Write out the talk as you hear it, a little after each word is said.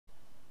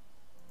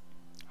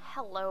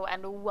Hello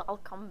and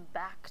welcome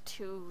back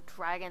to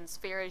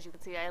DragonSphere. As you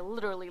can see, I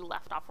literally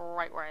left off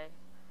right where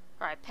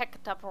I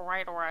picked up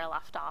right where I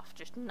left off,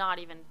 just not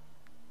even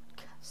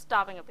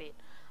stopping a beat.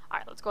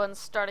 Alright, let's go ahead and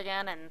start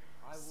again and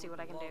see what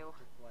I can do.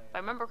 If I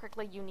remember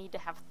correctly, you need to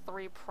have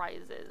 3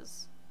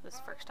 prizes this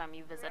first time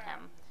you visit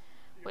him,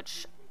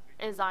 which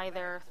is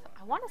either,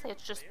 I want to say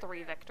it's just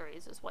 3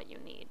 victories is what you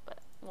need, but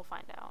we'll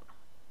find out.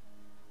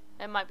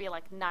 It might be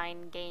like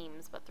 9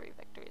 games, but 3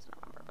 victories, I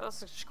don't remember. But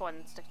let's just go ahead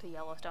and stick to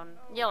Yellowstone.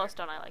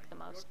 Yellowstone I like the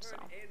most, so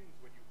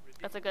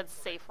that's a good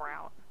safe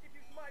route.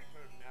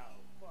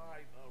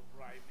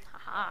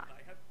 Haha.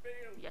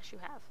 Yes, you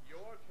have.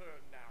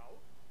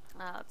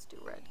 Let's do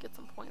red. Get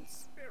some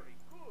points. Very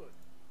good.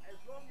 As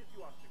long as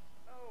you are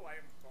oh, I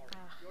am sorry.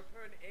 Your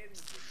turn ends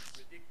when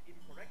you predict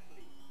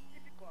incorrectly.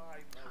 If you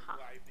find a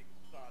rising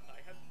sun, I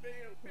have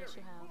failed. Yes,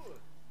 you have.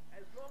 Good.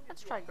 As long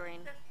Let's as try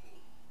green.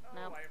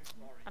 No, Nope. I am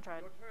sorry. I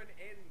tried. Your turn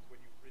ends when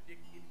you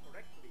predict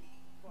incorrectly.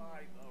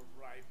 Find a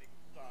rising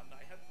sun.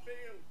 I have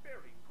failed.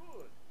 Very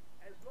good.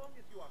 As long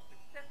as you are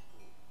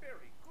successful.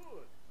 Very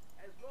good.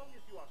 As long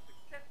as you are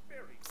successful.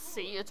 Very good.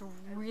 See, it's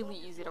really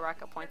easy to rack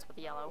up points with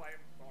yellow. I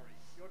am sorry.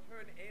 Your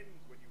turn ends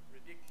when you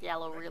predict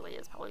Yellow really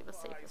is probably the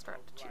safest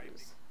route to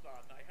choose.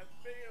 Sun, I have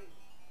failed.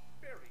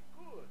 Very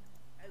good.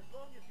 As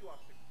long as you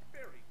are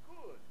very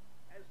good.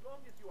 As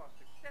long as you are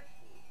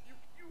successful,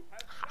 you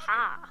have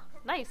Haha!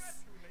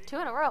 Nice! 2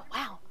 in a row.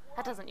 Wow,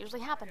 that doesn't usually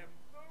happen. I am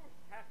so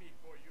happy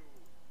for you.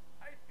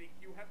 I think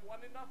you have won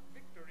enough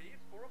victories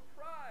for a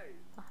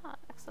prize. Aha,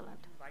 excellent.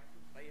 Would you like to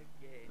play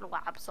again?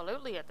 Well,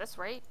 absolutely, at this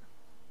rate.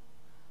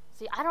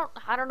 See, I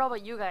don't know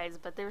about you guys,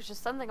 but there's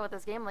just something about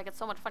this game, like, it's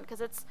so much fun,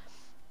 because it's,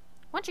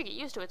 once you get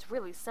used to it, it's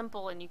really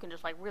simple, and you can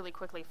just, like, really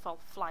quickly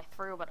fly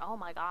through, but oh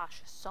my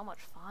gosh, it's so much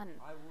fun.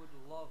 I would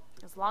love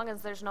to. As long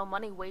as there's no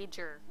money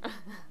wager,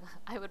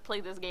 I would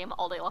play this game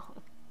all day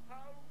long.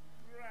 How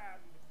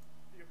grand.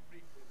 You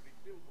frequently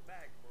fill the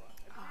bag for us,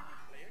 and we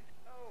will play it.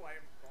 Oh, I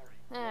am sorry.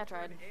 Yeah, I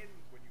tried. Your turn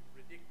ends when you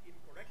predict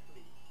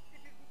incorrectly.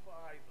 It is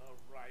by the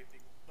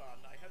rising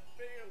sun. I have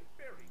failed.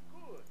 Very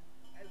good.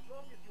 As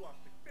long as you are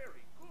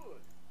very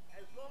good.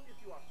 As long as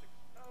you are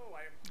oh,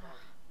 I am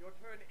sorry. Your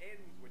turn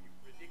ends when you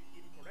predict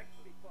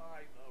incorrectly.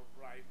 By the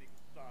rising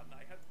sun.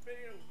 I have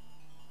failed.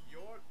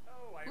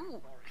 Oh, I am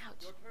sorry.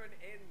 Ouch. Your turn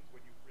ends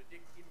when you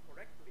predict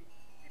incorrectly.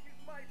 It is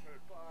my turn.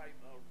 By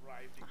the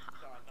rising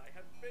sun. I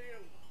have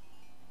failed.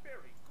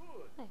 Very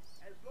good.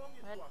 Nice. As long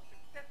as Red. you are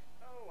successful.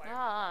 Oh, I am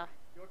sorry.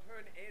 Your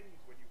turn ends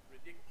when you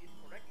predict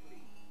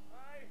incorrectly.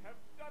 I have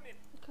done it.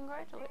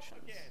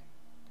 Congratulations. Go again.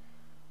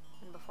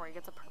 And before he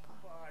gets a purple.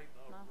 By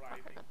the No?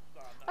 Okay, rising good.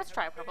 sun. I Let's have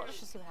try a purple. Let's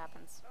failed. just see what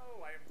happens. Oh,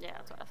 I am Yeah,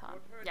 that's what I thought.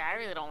 Your turn Yeah, I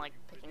really ends don't when like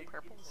you picking predict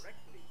purples.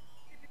 incorrectly.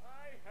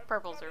 I have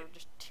Purples done are it.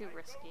 just too I go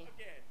risky.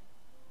 again.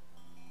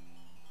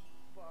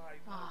 By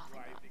the Oh,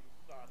 thank God. rising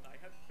sun. I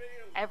have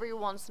failed. Every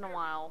once in a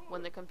while, when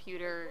the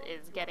computer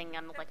is getting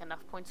like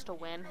enough points to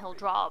win, he'll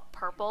draw a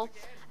purple,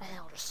 and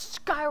he'll just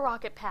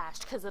skyrocket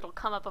past, because it'll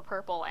come up a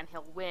purple, and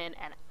he'll win,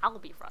 and I'll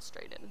be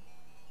frustrated.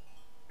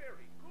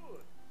 Very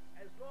good.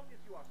 As long as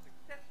you are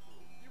successful,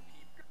 you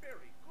keep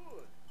very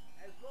good.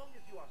 As long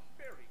as you are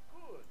very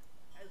good.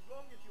 As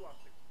long as you are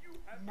you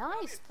have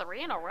Nice, done it.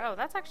 3 in a row.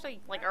 That's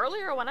actually, like,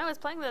 earlier when I was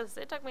playing this,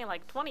 it took me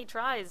like 20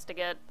 tries to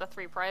get the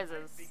 3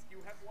 prizes. I think you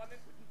have won it.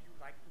 Wouldn't you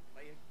like to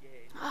play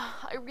again?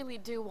 I really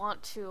do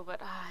want to,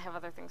 but I have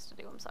other things to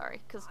do, I'm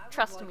sorry. Because,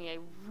 trust me, I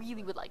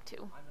really would like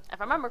to.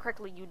 If I remember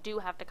correctly, you do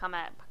have to come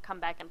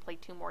back and play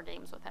 2 more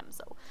games with him,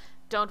 so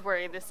don't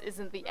worry, this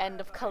isn't the end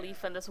of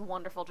Khalif and this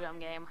wonderful gem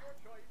game.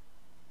 Your choice.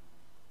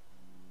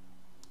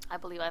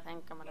 I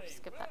think I'm gonna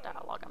skip that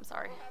dialogue, I'm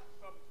sorry. Perhaps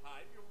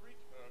sometime you'll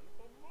return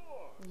for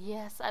more.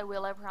 Yes, I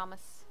will, I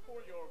promise.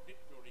 For your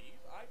victories,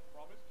 I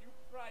promised you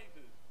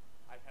prizes.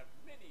 I have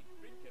many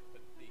trinkets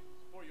and things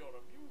for your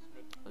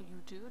amusement. Oh,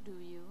 you do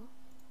you?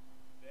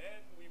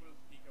 Then we will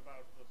speak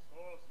about the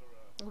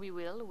sorcerer. We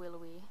will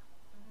we?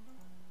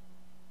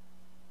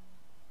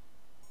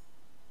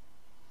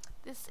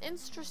 This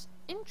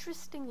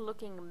interesting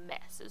looking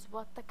mess is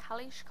what the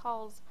Kalish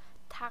calls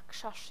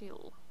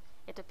takshashil.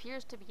 It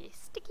appears to be a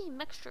sticky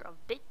mixture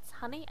of dates,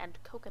 honey, and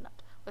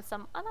coconut, with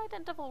some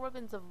unidentifiable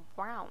ribbons of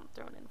brown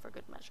thrown in for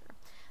good measure.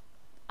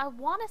 I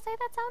want to say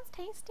that sounds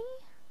tasty.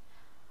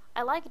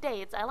 I like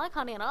dates, I like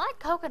honey, and I like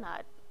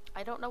coconut.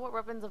 I don't know what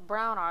ribbons of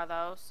brown are,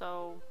 though,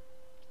 so...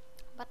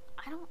 But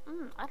I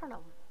don't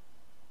know.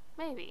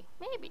 Maybe.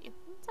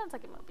 It sounds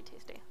like it might be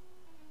tasty.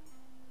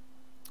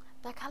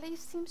 The Caliph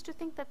seems to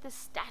think that this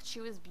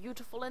statue is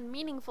beautiful and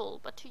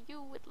meaningful, but to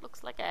you it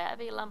looks like a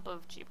heavy lump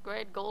of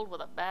cheap-grade gold with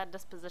a bad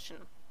disposition.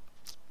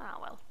 Ah,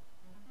 well.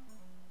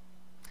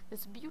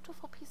 This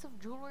beautiful piece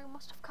of jewelry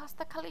must have cost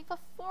the Caliph a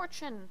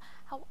fortune.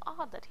 How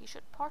odd that he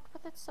should part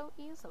with it so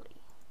easily.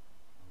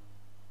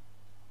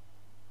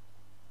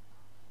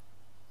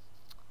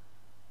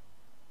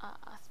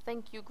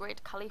 Thank you,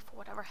 great Caliph, for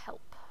whatever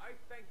help. I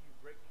thank you,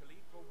 Great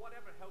Khalif, for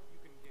whatever help you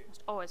can give.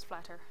 Must always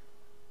flatter.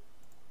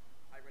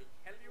 I will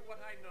tell you what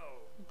I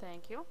know.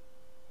 Thank you.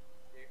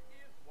 There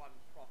is one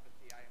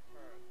prophecy I have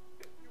heard.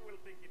 You will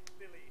think it's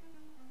silly.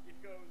 It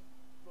goes,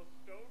 the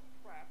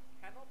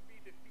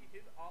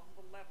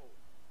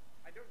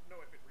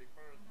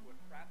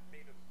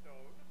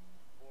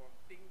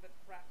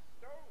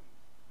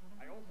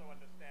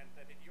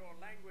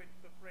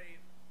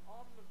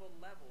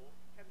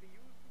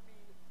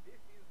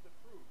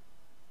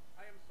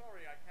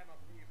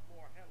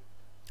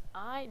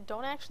I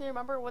don't actually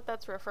remember what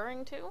that's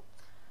referring to,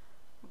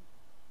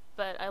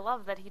 but I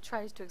love that he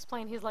tries to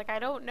explain. He's like, I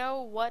don't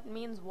know what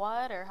means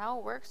what or how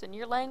it works in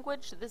your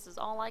language. This is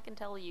all I can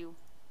tell you.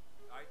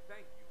 I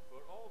thank you for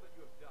all that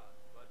you have done,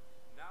 but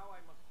now I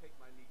must take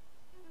my leave.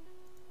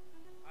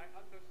 I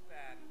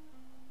understand.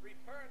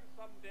 Return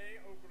someday,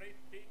 O great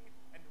king,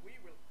 and we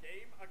will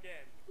game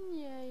again.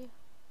 Yay.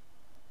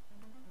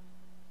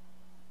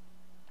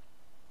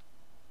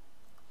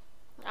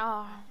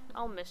 Ah,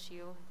 I'll miss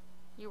you.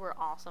 You were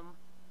awesome.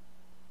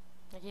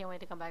 I can't wait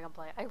to come back and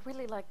play. I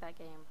really like that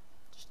game.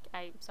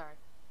 Sorry.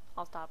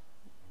 I'll stop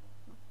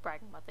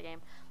bragging about the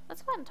game.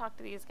 Let's go ahead and talk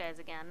to these guys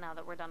again now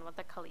that we're done with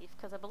the Caliph,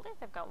 because I believe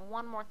they've got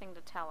one more thing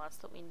to tell us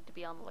that we need to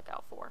be on the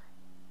lookout for.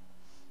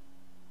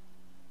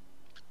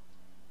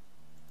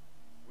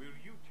 Will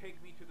you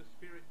take me to the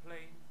spirit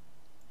plane?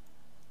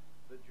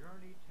 The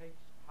journey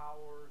takes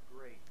power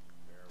great,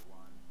 fair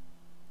one.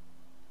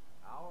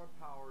 Our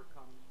power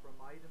comes from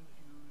items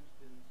used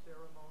in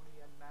ceremony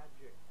and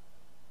magic.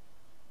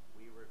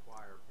 We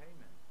require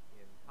payment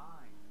in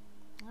kind.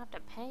 I have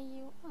to pay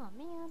you? Oh,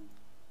 man.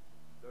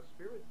 The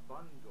spirit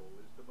bundle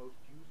is the most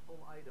useful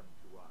item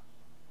to us.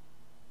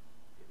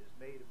 It is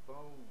made of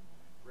bone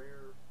and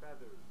rare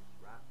feathers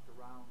wrapped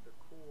around a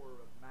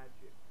core of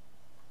magic.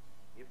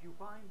 If you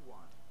find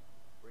one,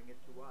 bring it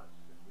to us,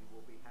 and we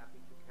will be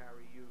happy to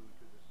carry you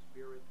to the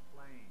spirit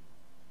plane.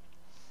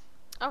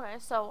 Okay,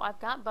 so I've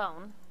got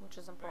bone, which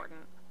is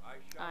important.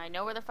 I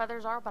know where the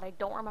feathers are, but I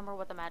don't remember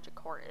what the magic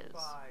core is.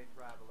 Bye,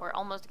 traveler. We're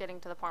almost getting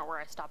to the point where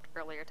I stopped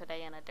earlier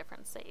today in a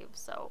different save,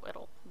 so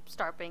it'll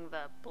start being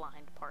the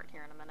blind part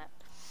here in a minute.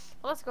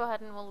 Well, let's go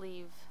ahead and we'll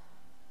leaving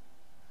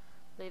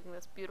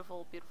this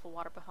beautiful, beautiful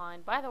water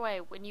behind. By the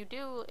way, when you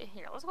do,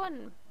 here, let's go ahead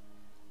and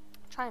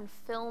try and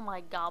fill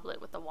my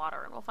goblet with the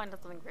water, and we'll find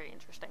out something very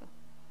interesting.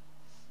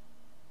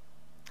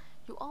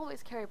 You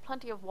always carry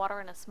plenty of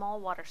water in a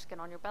small water skin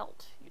on your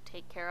belt. You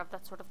take care of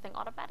that sort of thing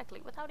automatically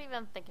without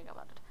even thinking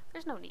about it.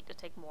 There's no need to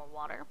take more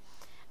water.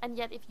 And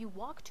yet, if you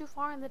walk too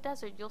far in the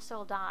desert, you'll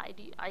still die.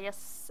 I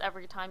guess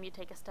every time you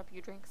take a step,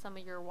 you drink some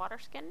of your water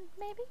skin,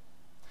 maybe?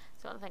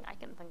 It's the only thing I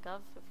can think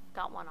of. If you've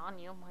got one on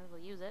you, might as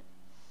well use it.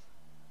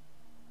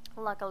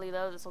 Luckily,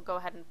 though, this will go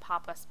ahead and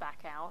pop us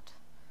back out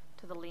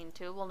to the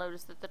lean-to. We'll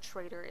notice that the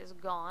trader is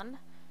gone.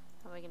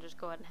 And we can just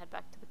go ahead and head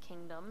back to the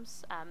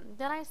kingdoms.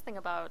 The nice thing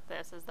about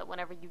this is that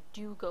whenever you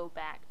do go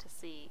back to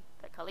see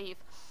the Caliph,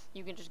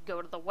 you can just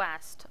go to the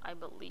west. I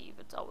believe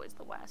it's always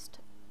the west.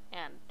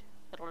 And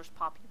it'll just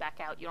pop you back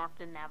out. You don't have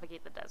to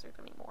navigate the desert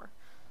anymore.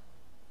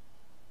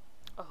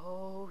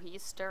 Oh,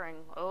 he's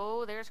stirring.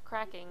 Oh, there's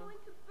cracking. It's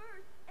going to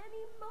burst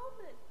any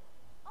moment.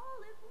 All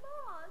is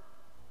lost.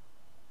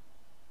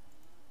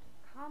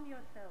 Calm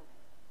yourself.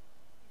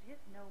 It is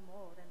no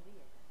more than we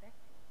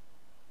expected.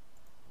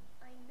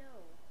 I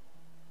know,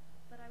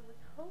 but I was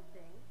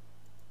hoping.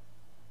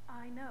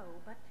 I know,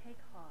 but take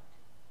heart.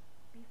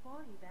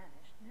 Before he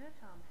vanished,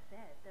 Nurtom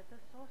said that the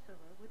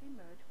sorcerer would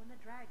emerge when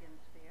the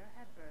DragonSphere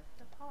had burst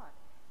apart,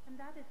 and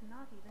that is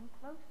not even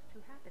close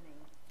to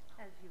happening,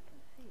 as you can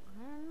see.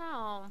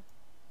 No.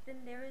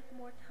 Then there is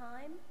more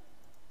time?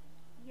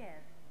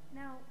 Yes.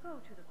 Now go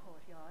to the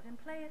courtyard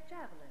and play at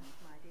javelins,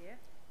 my dear.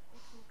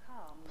 It will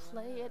calm your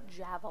Play at nerves.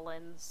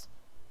 javelins.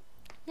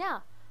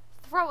 Yeah.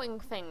 Throwing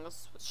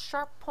things with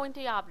sharp,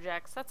 pointy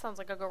objects. That sounds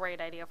like a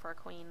great idea for a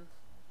queen.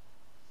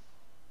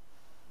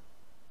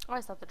 I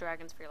always thought the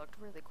DragonSphere looked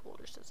really cool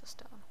just as a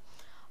stone.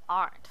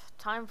 Alright,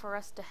 time for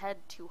us to head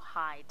to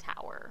High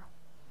Tower.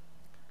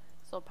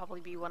 This will probably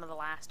be one of the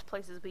last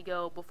places we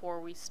go before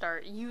we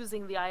start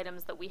using the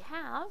items that we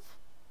have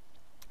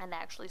and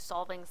actually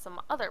solving some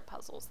other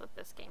puzzles that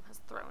this game has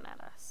thrown at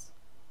us.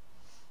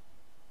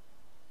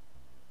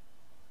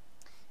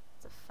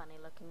 It's a funny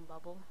looking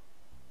bubble.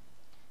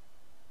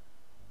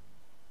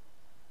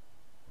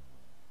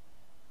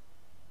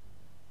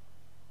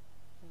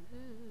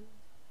 Ooh.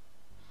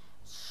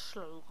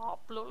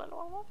 Slop,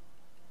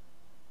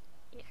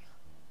 yeah.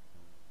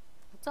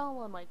 It's all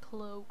on my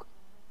cloak.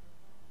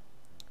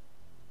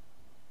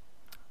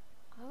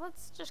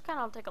 Let's just kind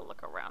of take a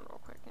look around real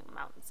quick in the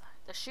mountainside.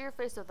 The sheer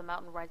face of the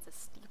mountain rises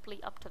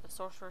steeply up to the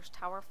sorcerer's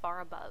tower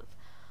far above.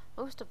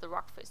 Most of the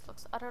rock face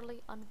looks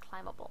utterly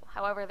unclimbable.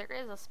 However, there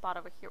is a spot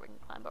over here we can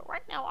climb, but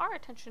right now our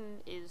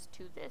attention is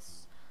to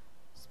this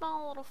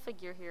small little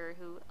figure here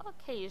who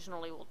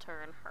occasionally will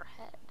turn her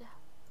head.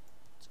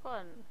 Let's go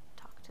ahead and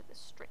talk to this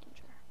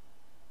stranger.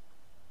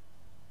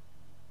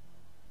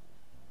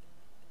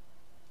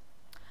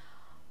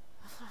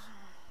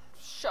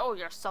 Show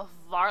yourself,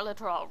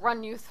 varlet, or I'll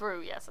run you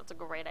through. Yes, that's a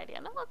great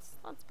idea. Now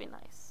let's be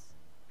nice.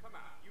 Come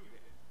out, you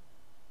did it.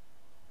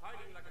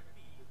 Hiding like a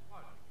thief is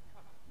hardly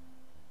becoming.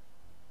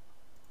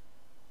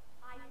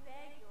 I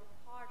beg your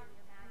pardon,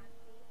 Your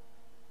Majesty.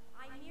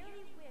 I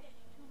merely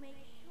wished to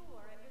make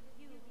sure it was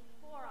you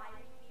before I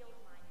revealed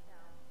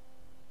myself.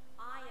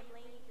 I am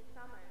Llanie the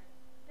Summer,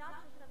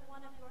 Duchess of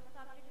one of your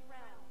subject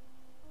realms.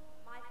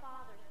 My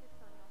father sits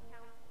on your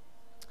council.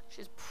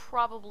 She's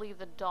probably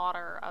the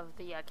daughter of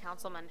the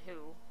councilman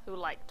who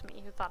liked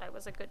me, who thought I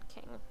was a good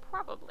king.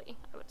 Probably,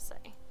 I would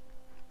say.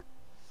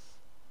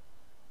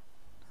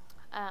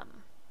 a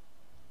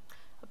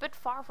bit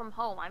far from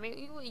home. I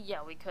mean,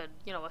 yeah, we could,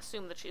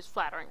 assume that she's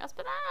flattering us,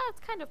 but it's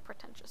kind of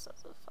pretentious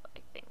as if, I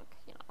think,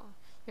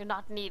 you're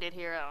not needed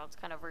here. Oh, it's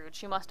kind of rude.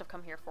 She must have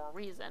come here for a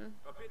reason.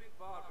 A bit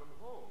far from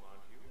home,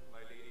 aren't you, my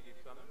lady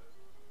Duchesses?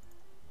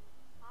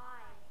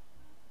 Aye,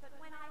 but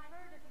when I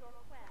heard of your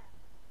quest,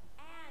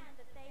 and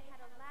that they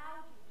had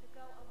allowed you to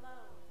go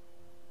alone,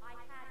 I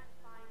had to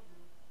find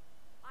you.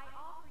 I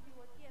offer you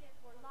a gift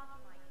for luck,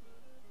 my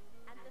king,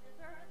 and the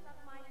service of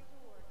my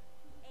sword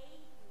to aid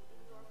you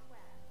in your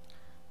quest.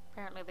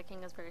 Apparently the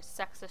king is very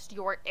sexist.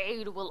 Your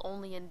aid will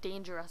only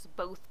endanger us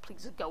both.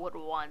 Please go at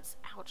once.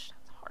 Ouch,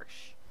 that's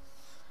harsh.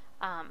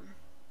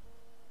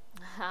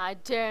 I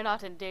dare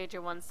not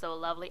endanger one so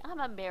lovely. I'm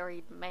a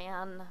married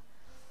man.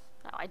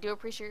 No, I do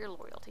appreciate your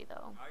loyalty,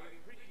 though. I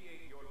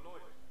appreciate your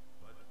loyalty,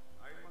 but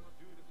I must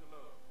do this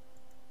alone.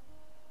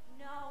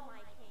 No, my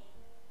king.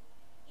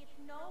 It's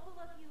noble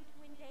of you to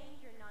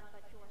endanger none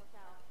but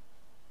yourself.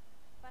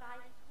 But I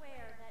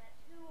swear that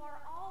two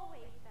are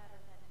always better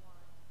than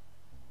one.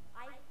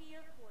 I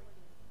fear for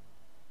you.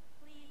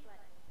 Please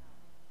let me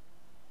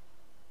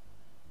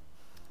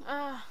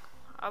go.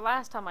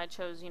 Last time I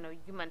chose, you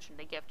mentioned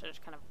a gift. I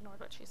just kind of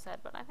ignored what she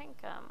said, but I think,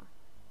 I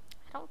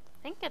don't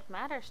think it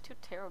matters too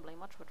terribly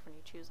much which one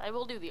you choose. I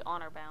will do the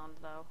honor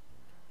bound, though.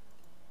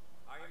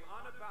 I am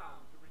honor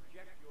bound to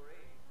reject your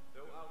aid,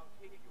 though I'll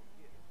take your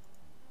gift.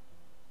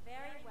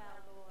 Very well,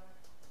 Lord.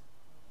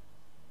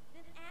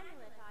 This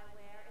amulet I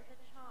wear is a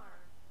charm,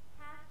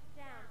 passed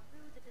down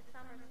through the Duchesses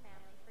family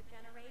for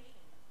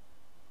generations.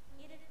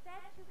 It is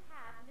said to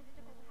have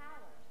mystical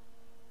powers,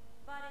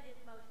 but it is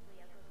mostly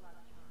a good luck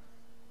charm.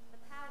 The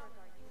powers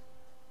are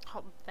useful.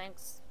 Oh,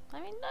 thanks. I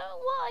mean,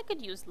 well, I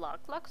could use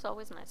luck. Luck's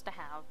always nice to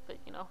have, but,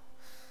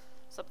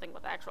 something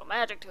with actual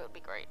magic to it would be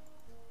great.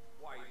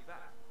 Why is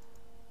that?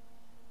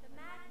 The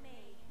mad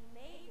mage who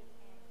made this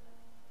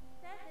amulet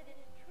said that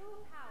its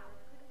true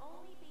powers could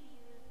only be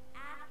used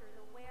after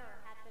the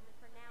wearer had been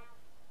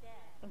pronounced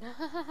dead.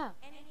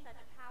 Any such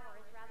power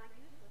is rather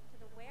useless to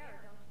the wearer,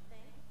 don't you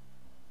think?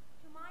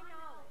 To my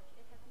knowledge,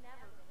 it has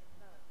never been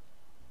invoked.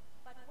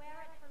 But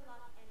wear it for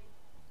luck anyway.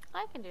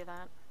 I can do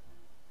that.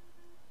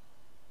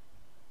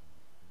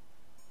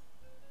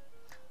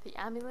 The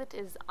amulet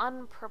is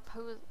oh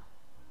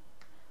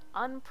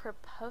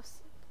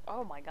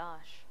my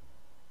gosh.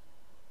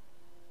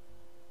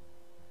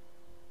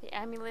 The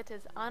amulet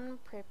is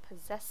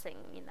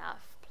unprepossessing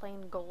enough.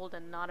 Plain gold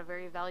and not a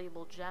very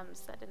valuable gem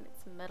set in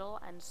its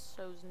middle and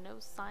shows no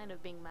sign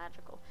of being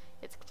magical.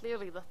 It's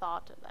clearly the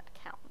thought that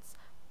counts.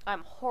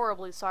 I'm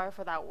horribly sorry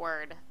for that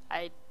word.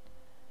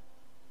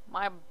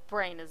 My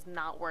brain is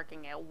not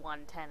working at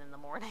 1:10 in the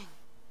morning.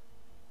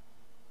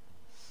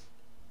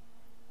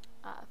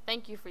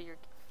 Thank you for your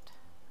gift.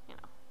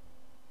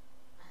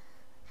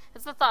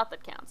 It's the thought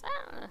that counts.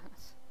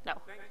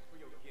 No. Thanks for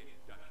your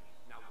gift, Duchess.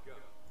 Now go.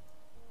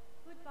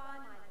 Goodbye,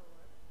 my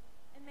lord,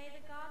 and may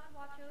the gods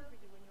watch over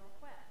you in your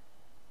quest.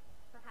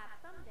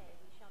 Perhaps someday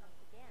we shall meet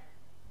again.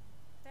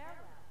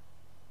 Farewell.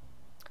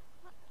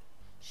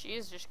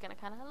 She's just gonna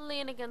kind of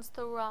lean against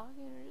the rock,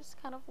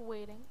 just kind of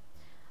waiting.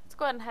 Let's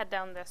go ahead and head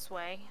down this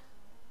way.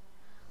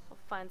 We'll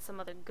find some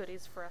other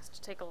goodies for us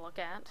to take a look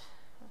at.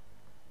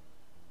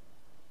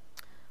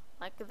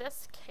 Like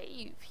this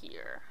cave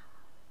here.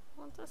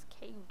 What's this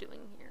cave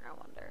doing here, I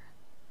wonder?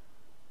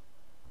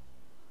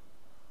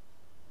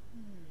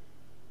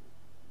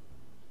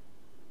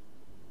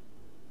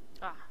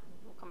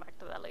 We'll come back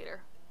to that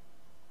later.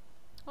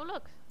 Oh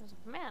look, there's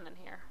a man in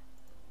here.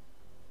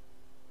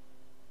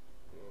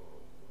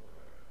 Oh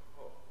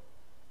my,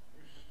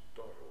 you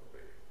startled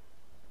me.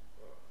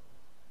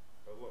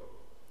 Hello.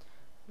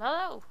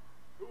 Hello.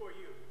 Who are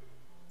you?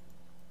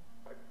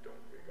 I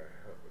don't think I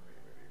have a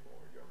name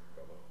anymore, young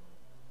fellow.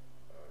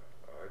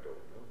 I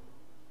don't know.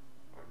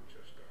 I'm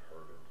just a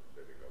hermit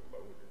living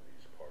alone in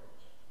these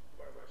parts,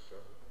 by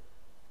myself.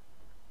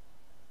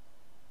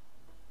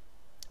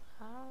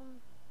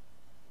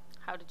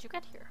 How did you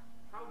get here?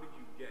 How did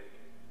you get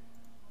here?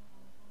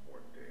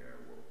 One day I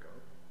woke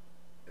up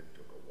and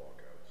took a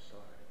walk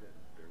outside, and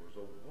there was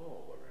a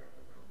wall around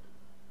the mountain.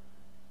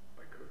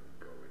 I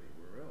couldn't go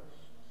anywhere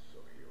else,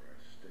 so here I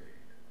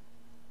stayed.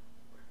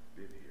 I've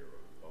been here a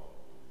long,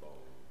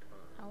 long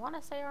time. I want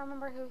to say I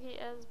remember who he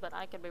is, but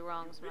I could be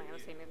wrong, so I'm not going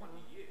to say anything. 20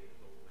 years,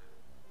 old man.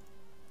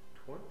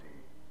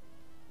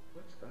 20?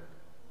 What's that?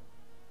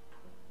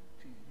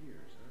 20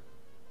 years,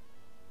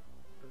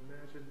 huh?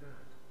 Imagine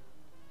that.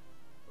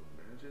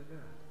 Imagine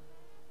that.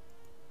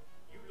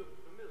 You look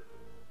familiar.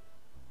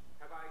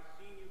 Have I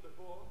seen you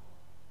before?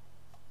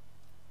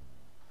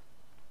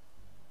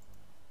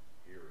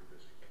 Here in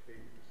this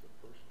cave is the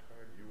first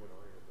time you and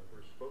I have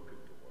ever spoken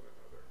to one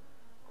another.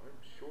 I'm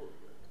sure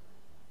of it.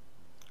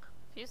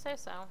 If you say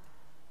so.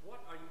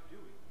 What are you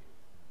doing here?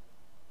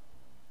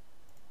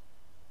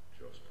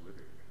 Just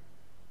living,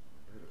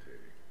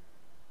 meditating,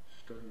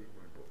 studying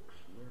my books,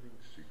 learning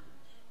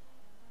secrets.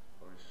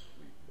 I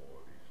sleep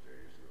more these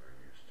days than I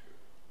used to.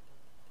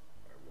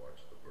 I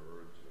watch the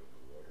birds and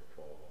the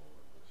waterfall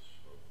and the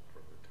smoke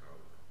from the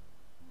tower.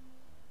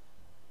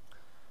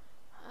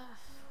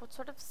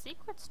 sort of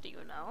secrets do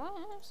you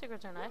know?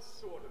 Secrets are nice.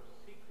 What sort of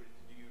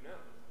secrets do you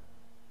know?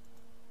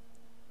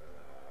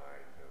 I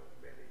know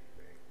many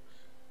things.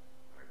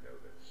 I know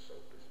that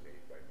soap is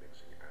made by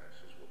mixing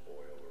ashes with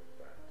oil or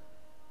fat.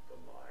 The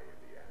lye in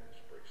the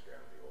ash breaks down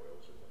the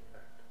oils in the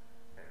fat,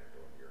 and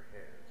on your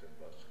hands and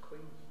thus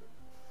cleans them.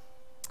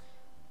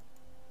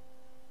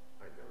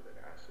 I know that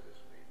acid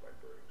is made by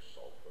burning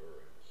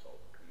sulfur, and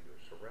saltpeter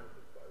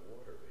surrounded by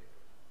water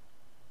vapor.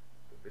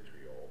 The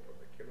vitriol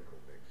from the chemical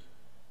mix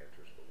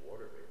enters the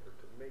water vapor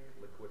to make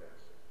liquid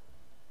acid.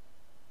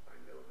 I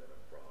know that a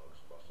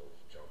frog's muscles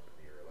jump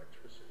near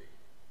electricity.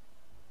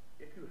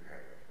 If you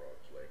hang a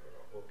frog's leg on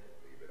a hook and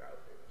leave it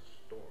out in a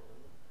storm,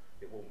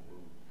 it will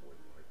move when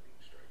lightning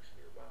strikes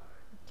nearby.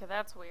 Okay,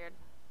 that's weird.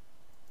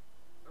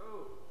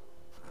 Oh,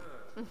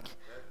 that's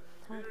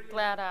I'm very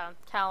glad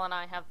Cal and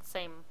I have the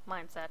same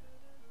mindset.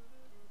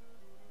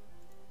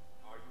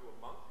 Are you a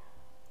monk?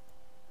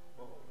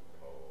 Oh,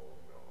 no,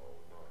 no,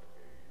 not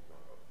me,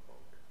 not a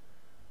monk.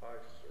 I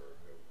serve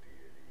no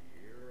deity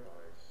here,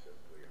 I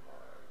simply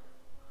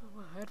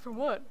hide. Hide from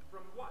what?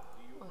 From what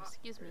do you Oh, hide?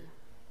 excuse me.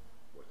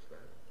 What's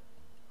that?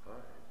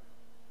 Hide?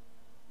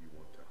 You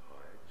want to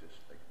hide just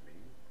like me?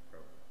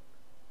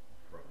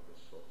 From the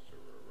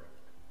sorcerer,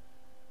 right?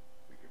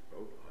 We can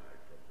both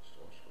hide from the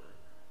sorcerer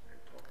and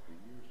talk the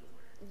years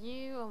away.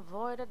 You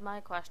avoided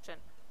my question.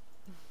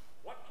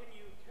 What can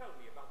you tell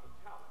me about the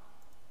tower?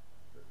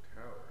 The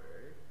tower,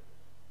 eh?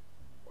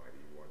 Why do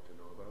you want to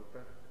know about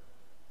that?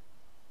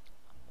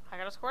 I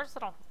gotta score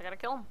settle. I gotta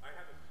kill him. I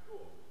have a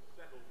score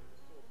settled with the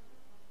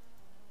sorcerer.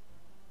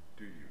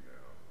 Do you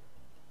now?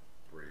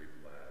 Brave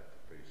lad to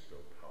face so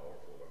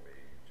powerful a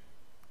mage.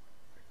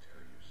 I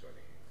tell you,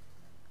 Sonny,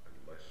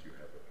 unless you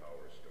have the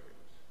power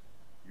stones,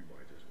 you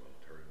might as well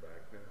turn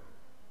back now.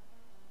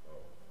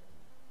 Oh,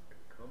 and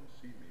come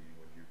see me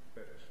when you've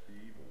finished the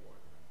evil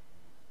one.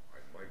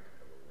 I might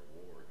have a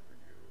reward for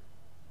you.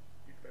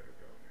 You'd better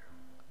go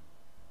now.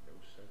 No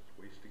sense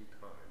wasting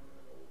time with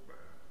an old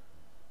man.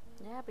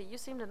 Yeah, but you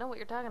seem to know what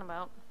you're talking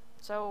about.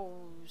 So,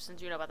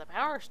 since you know about the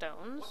power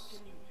stones, What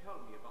can you tell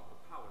me about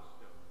the power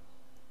stones?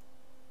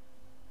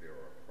 There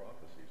are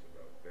prophecies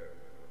about them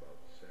and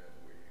about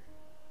Sandweed.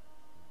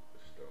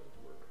 The stones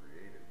were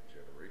created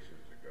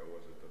generations ago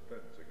as a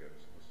defense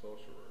against the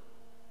sorcerer,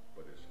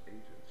 but his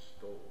agents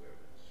stole them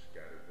and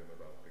scattered them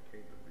about the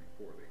kingdom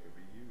before they could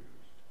be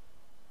used.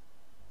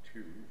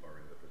 2 are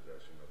in the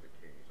possession of the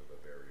kings of the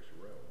various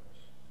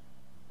realms.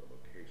 The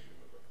location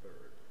of the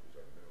 3rd is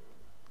unknown.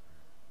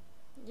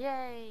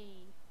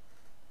 yay!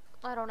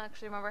 I don't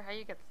actually remember how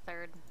you get the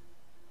 3rd.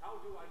 How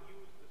do I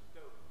use the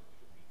stones to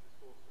defeat the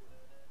sorcerer?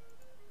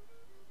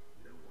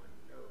 No one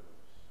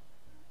knows.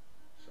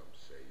 Some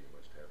say you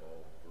must have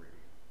all 3.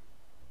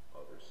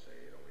 Others say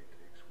it only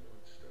takes 1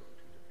 stone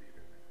to defeat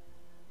him.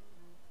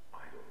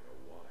 I don't know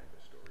why the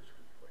stories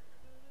conflict.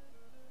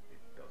 It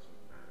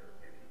doesn't matter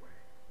anyway.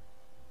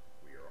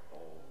 We are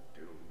all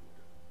doomed.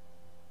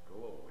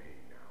 Go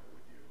away now,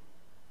 would you?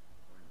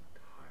 I'm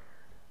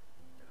tired,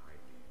 and I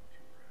need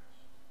to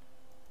rest.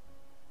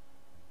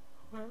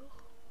 Well,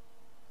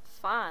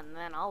 fine,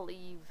 then I'll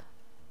leave.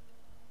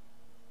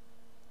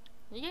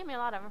 You gave me a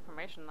lot of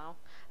information, though.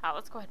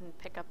 Let's go ahead and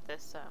pick up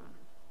this,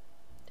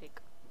 take.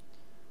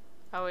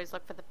 I always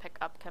look for the pick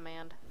up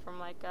command from,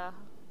 like,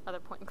 other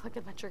point-and-click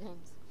adventure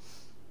games.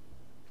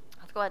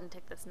 Let's go ahead and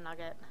take this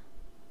nugget.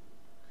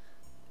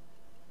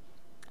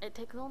 It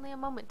takes only a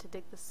moment to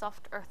dig the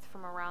soft earth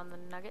from around the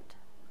nugget.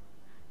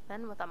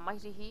 Then, with a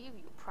mighty heave,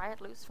 you pry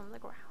it loose from the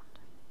ground.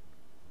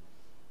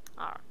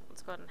 Alright,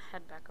 let's go ahead and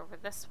head back over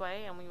this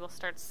way, and we will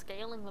start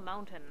scaling the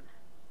mountain.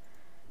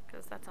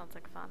 Because that sounds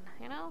like fun,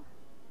 you know?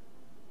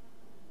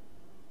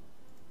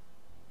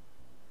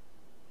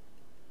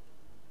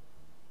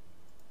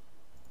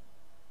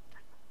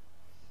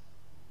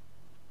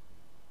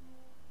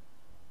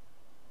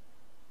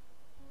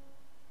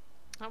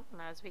 Oh,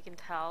 and as we can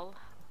tell,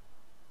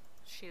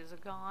 she is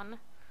gone.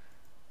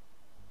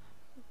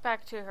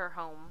 Back to her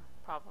home,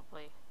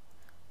 probably.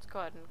 Let's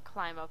go ahead and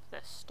climb up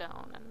this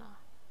stone and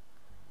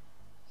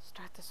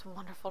start this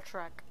wonderful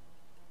trek.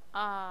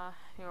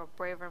 You're a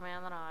braver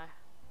man than I.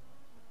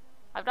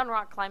 I've done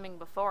rock climbing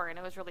before, and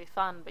it was really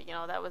fun, but you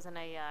know, that was in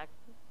a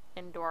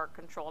indoor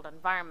controlled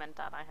environment,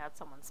 and I had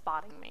someone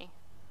spotting me.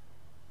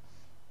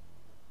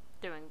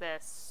 Doing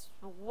this,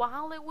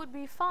 while it would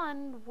be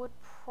fun, would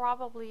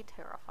probably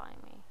terrify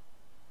me.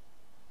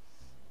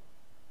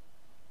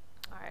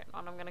 Alright,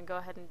 what I'm going to go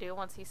ahead and do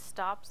once he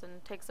stops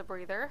and takes a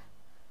breather,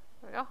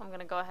 there we go, I'm going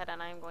to go ahead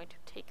and I'm going to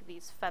take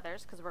these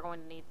feathers, because we're going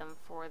to need them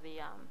for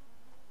the,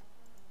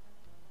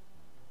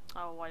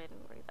 oh, I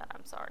didn't read that,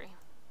 I'm sorry.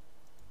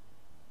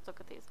 Let's look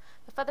at these.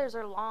 The feathers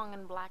are long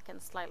and black and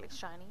slightly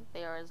shiny.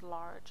 They are as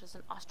large as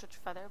an ostrich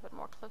feather, but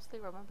more closely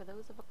remember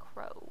those of a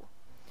crow.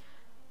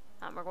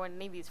 We're going to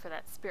need these for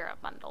that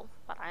spirit bundle,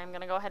 but I am going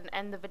to go ahead and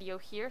end the video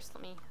here, so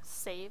let me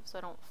save so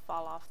I don't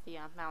fall off the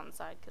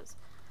mountainside, because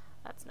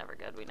that's never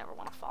good. We never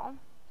want to fall.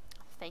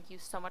 Thank you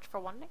so much for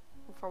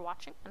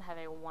watching, and have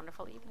a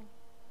wonderful evening.